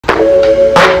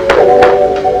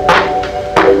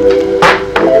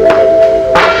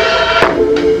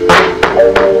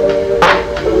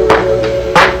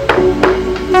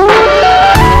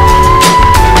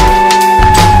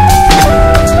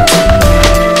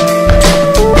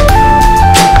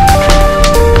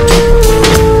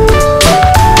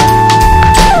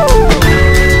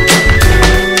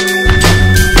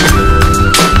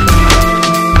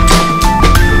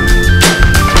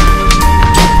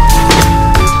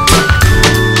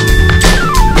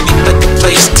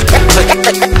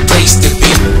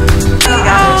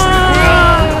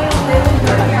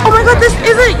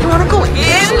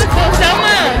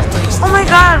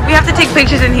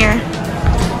Pictures in here.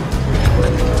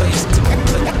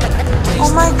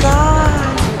 Oh my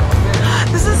god.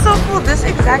 This is so cool. This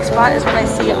exact spot is what I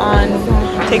see on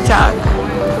TikTok.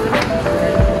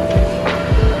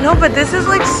 No, but this is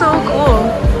like so cool.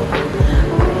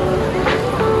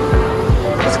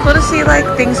 It's cool to see like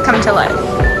things come to life.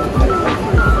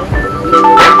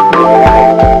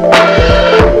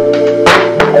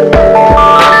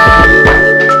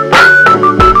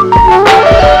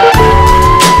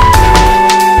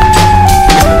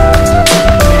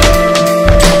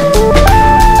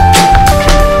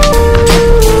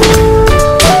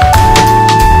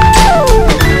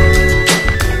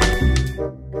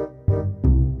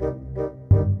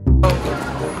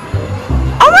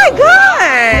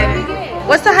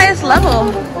 What's the highest level?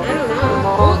 I don't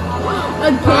know.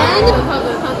 Again?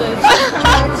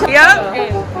 Yep.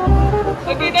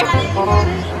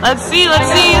 Let's see, let's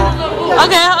see.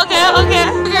 Okay.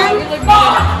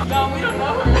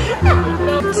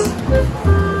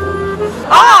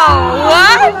 Oh,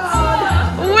 what?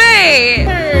 Wait.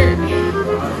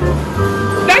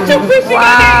 That's your pushing.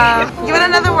 Wow. Give it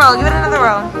another whirl, give it another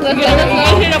whirl. Let's hit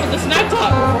it up with the snack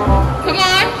top. Come on.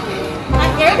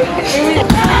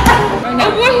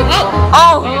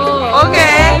 Oh,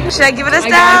 okay. Should I give it a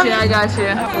stab? I got you.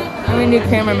 I'm a new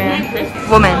cameraman.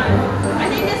 Woman. I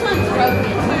think this one's broken.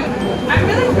 I'm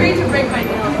really afraid to break my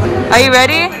nail. Are you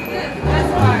ready?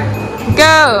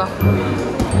 Go.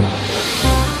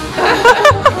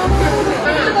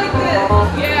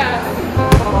 Yeah.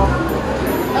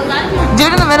 Do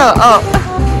it in the middle. Oh.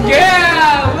 Yeah.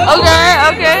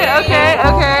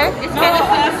 Okay. It's kind of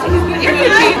fast. Do you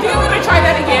want to try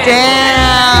that again?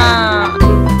 Damn.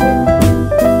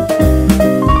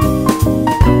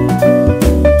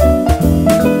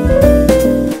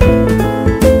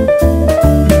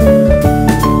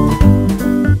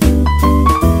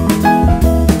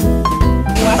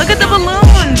 Look at the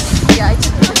balloons. Yeah, I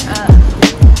took it up.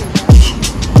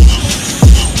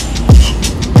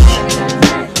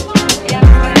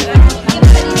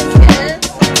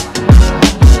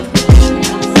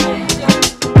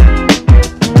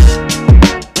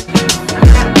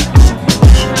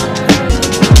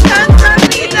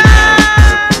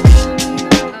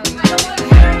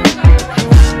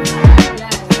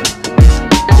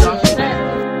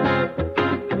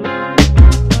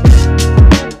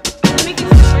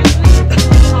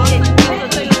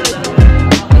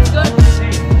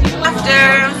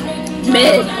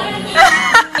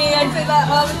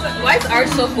 Why is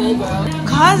ours so full, bro?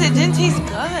 Cause it didn't taste good.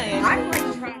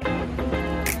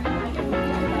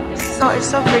 It's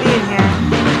so pretty in here.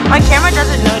 My camera does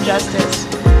it no justice.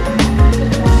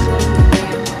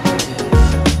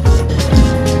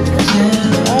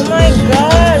 Oh my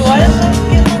god, why does my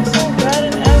skin look so red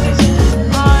and every single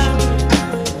time?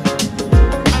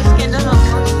 My skin doesn't look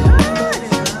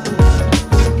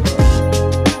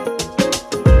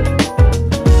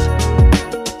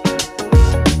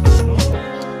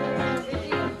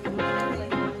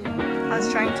I was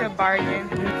trying to bargain.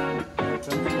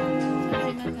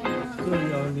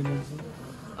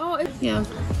 Oh, yeah.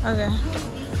 Okay.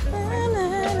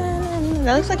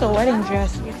 That looks like a wedding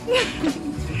dress.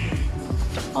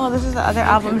 Oh, this is the other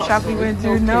album shop we went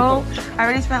to. No, I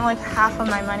already spent like half of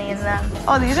my money in them.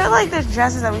 Oh, these are like the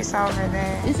dresses that we saw over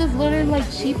there. This is literally like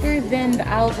cheaper than the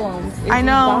albums. It's I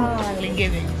know.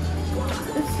 Giving.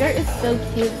 This skirt is so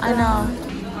cute. I know.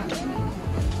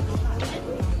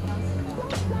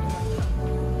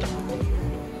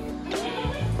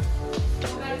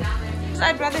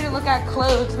 I'd rather you look at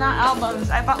clothes, not albums.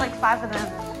 I bought like 5 of them.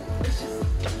 It's just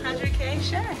 100K,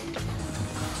 sure.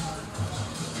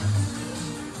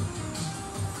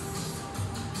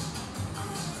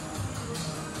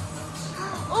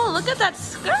 Oh, look at that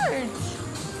skirt.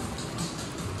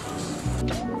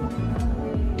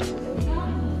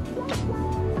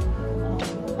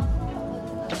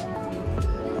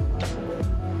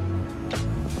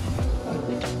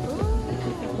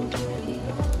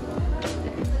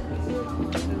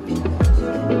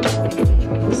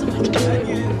 So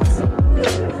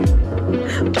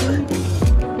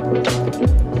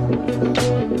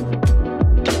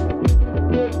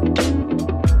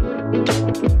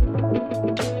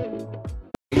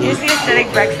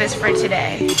breakfast for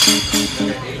today.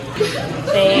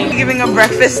 Thanks. Giving a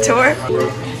breakfast tour.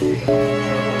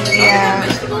 Yeah.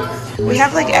 We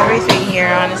have like everything here,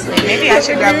 honestly. Maybe I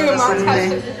should grab this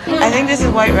someday. I think this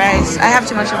is white rice. I have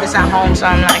too much of this at home, so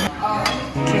I'm like,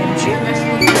 kimchi.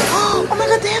 Oh my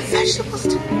god, they have vegetables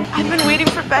too. I've been waiting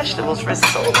for vegetables for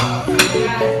so long.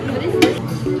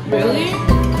 Really?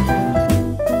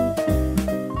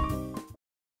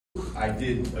 I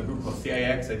did a group called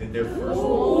COEX. I did their first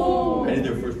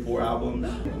 4 albums.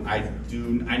 I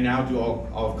now do all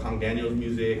of Kong Daniel's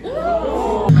music.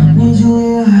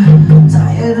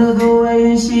 Tired of the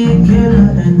way she get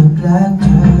in the black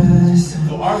dress.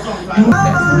 So our song I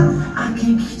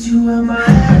can't get you out my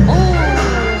head.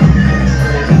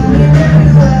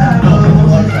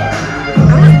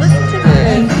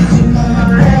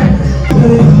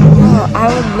 I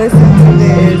would listen to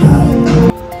this.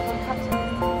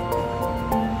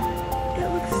 It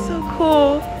looks so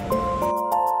cool.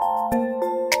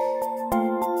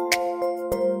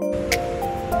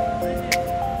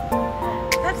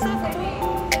 That's so cool.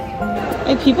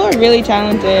 Like, people are really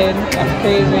talented. That's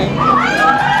crazy.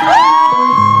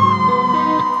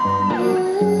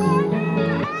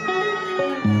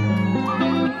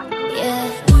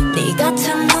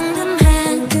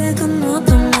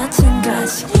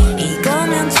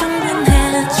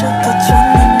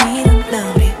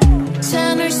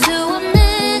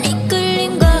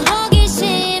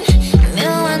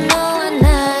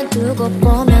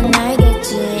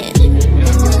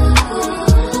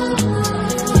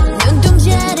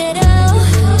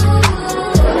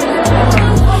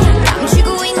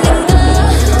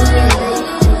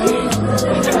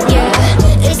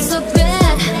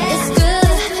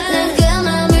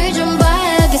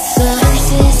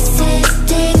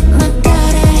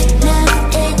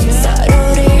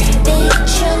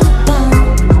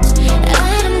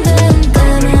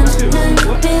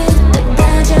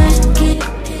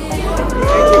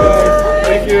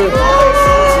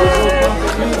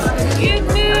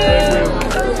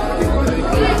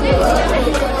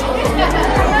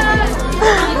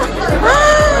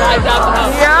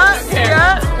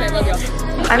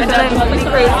 I'm feeling pretty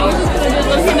crazy.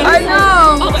 I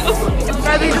know.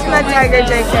 Maybe just met Tiger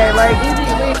JK. Like.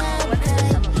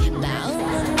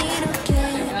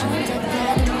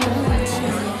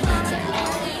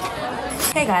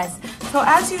 Hey guys. So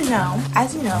as you know,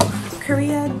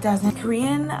 Korean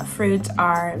fruits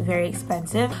are very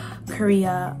expensive.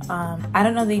 Korea, I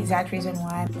don't know the exact reason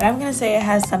why, but I'm gonna say it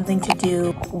has something to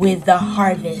do with the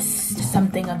harvest,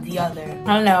 something of the other.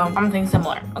 I don't know, something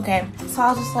similar, okay? So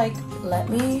I was just like, let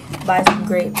me buy some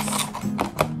grapes.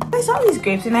 I saw these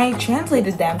grapes and I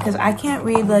translated them because I can't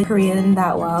read like Korean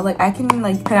that well. Like I can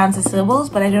like pronounce the syllables,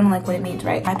 but I don't know like what it means,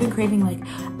 right? I've been craving like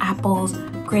apples,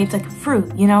 grapes, like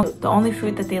fruit, you know? The only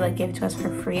fruit that they like give to us for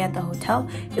free at the hotel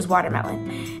is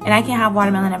watermelon. And I can't have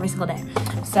watermelon every single day.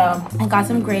 So I got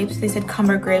some grapes. They said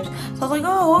cumber grapes. So I was like,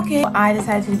 oh, okay. I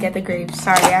decided to get the grapes.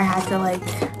 Sorry, I had to like,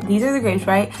 these are the grapes,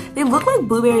 right? They look like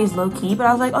blueberries low key, but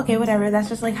I was like, okay, whatever. That's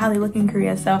just like how they look in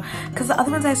Korea. So, cause the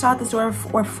other ones I saw at the store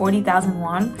were 40,000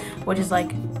 won, which is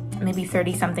like maybe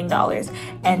 30 something dollars.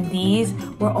 And these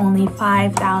were only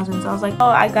 5,000. So I was like, oh,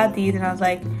 I got these. And I was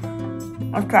like,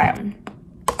 let's try them.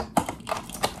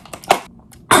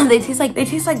 They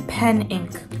taste like pen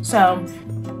ink. So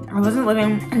I wasn't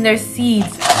living, and there's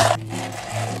seeds.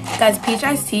 Guys, peach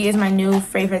iced tea is my new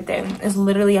favorite thing. It's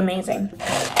literally amazing.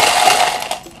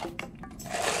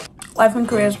 Life in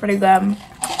Korea is pretty good.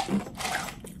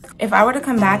 If I were to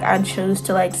come back, I'd choose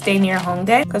to like stay near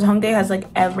Hongdae because Hongdae has like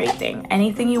everything.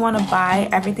 Anything you want to buy,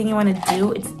 everything you want to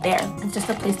do, it's there. It's just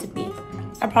a place to be.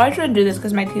 I probably shouldn't do this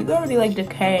because my teeth are already like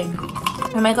decaying.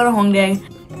 I might go to Hongdae.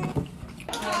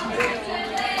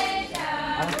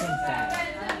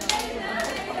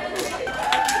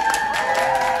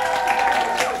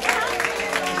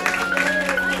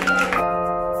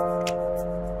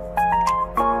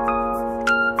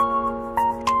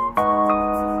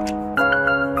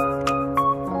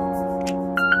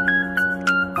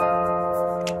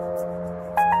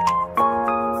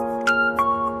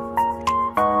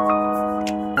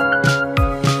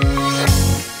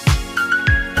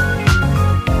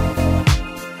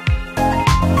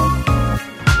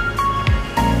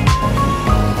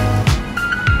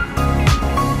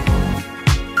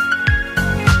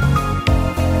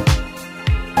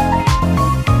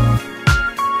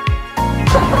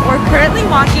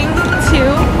 Walking to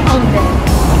Hongdae.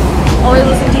 Always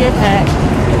listen to your pet.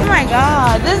 Oh my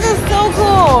god, this is so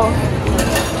cool.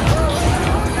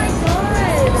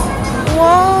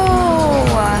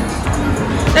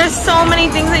 Whoa. There's so many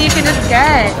things that you can just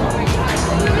get.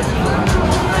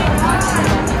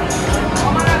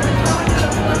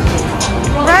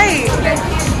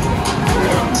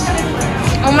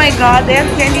 god, they have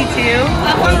candy too.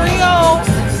 For real.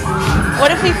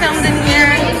 What if we filmed in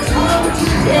here?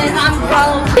 And I'm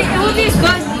broke. It would be a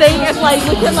good thing if like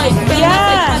we could like film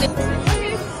Yeah.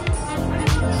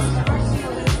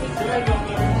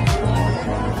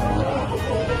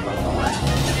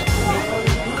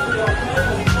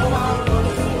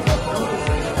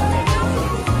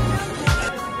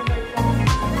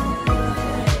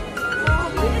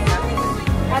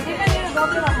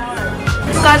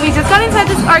 Guys, we just got inside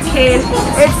this arcade.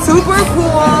 It's super cool.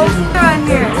 Around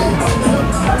here.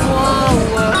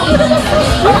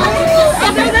 Whoa.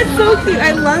 That's so cute.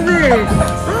 I love it.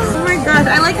 Oh my gosh.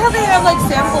 I like how they have like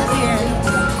samples here.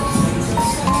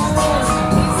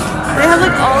 They have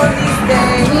like all of these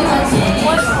things.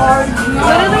 What are you?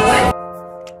 Literally.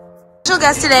 Special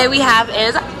guest today we have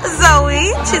is Zoe.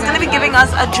 She's going to be giving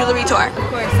us a jewelry tour. Of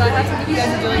course, so I have to give you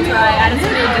guys a jewelry tour. I added some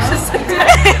new additions to it.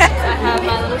 I have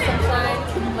my little sunshine,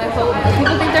 my hope.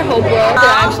 People think they're hope world.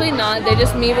 They're actually not. They're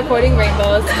just me recording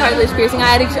rainbows. Cartilage piercing.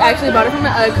 I actually bought it from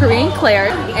a Korean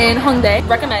Claire in Hongdae.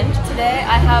 Recommend. Today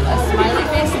I have a smiley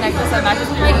face necklace that matches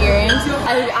with my earrings.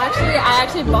 I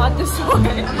actually bought this one.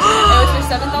 It was for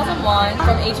 7,000 won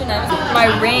from H&M. My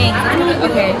rings.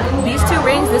 Okay, these two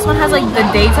rings. This one has like the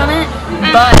dates on it,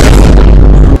 but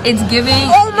it's giving.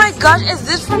 Oh my gosh, is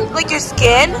this from like your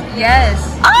skin? Yes.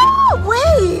 Oh,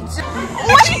 wait.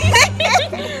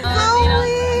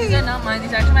 These are not mine.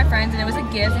 These are actually my friends, and it was a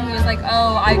gift. And he was like,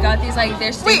 "Oh, I got these. Like,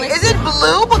 they're Wait, stainless." is it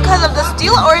blue because of the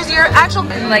steel, or is your actual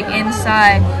Like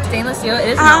inside stainless steel? It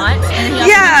is not. And then he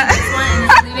also yeah. gave me this one, and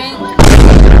it's leaving.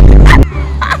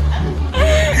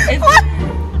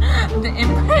 The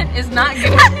imprint is not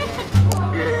good.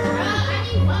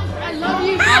 I love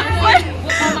you.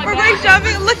 We're going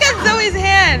shopping. Look at Zoe's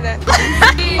hand.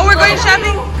 Oh, we're going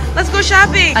shopping. Let's go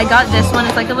shopping. I got this one.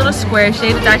 It's like a little square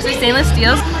shape. It's actually stainless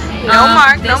steel. No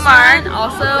mark, no mark.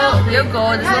 Also, real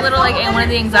gold. This is a little like one of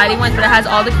the anxiety ones, but it has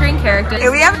all the Korean characters.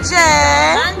 Here we have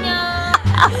Jen.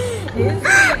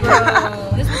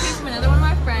 This was from another one of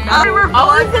my friends.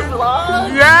 Oh, it's a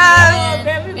vlog. Yes.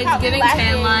 It's giving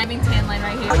tan line. Giving tan line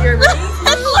right here.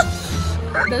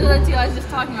 Those are the two I was just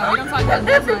talking about. We don't talk about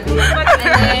this one. And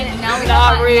then now we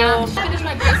got real. Finish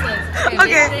my bracelets.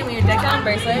 Okay. When you're decked out in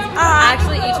bracelets,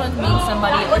 actually each one means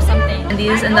somebody or something. And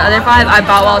these and the other 5 I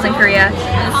bought while I was in Korea.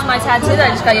 And this is my tattoo that I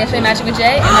just got yesterday matching with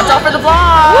Jay. And that's all for the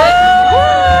vlog.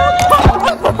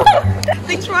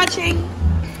 Thanks for watching.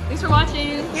 Thanks for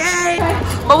watching. Yay.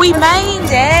 But we made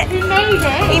it. We made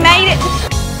it. We made it.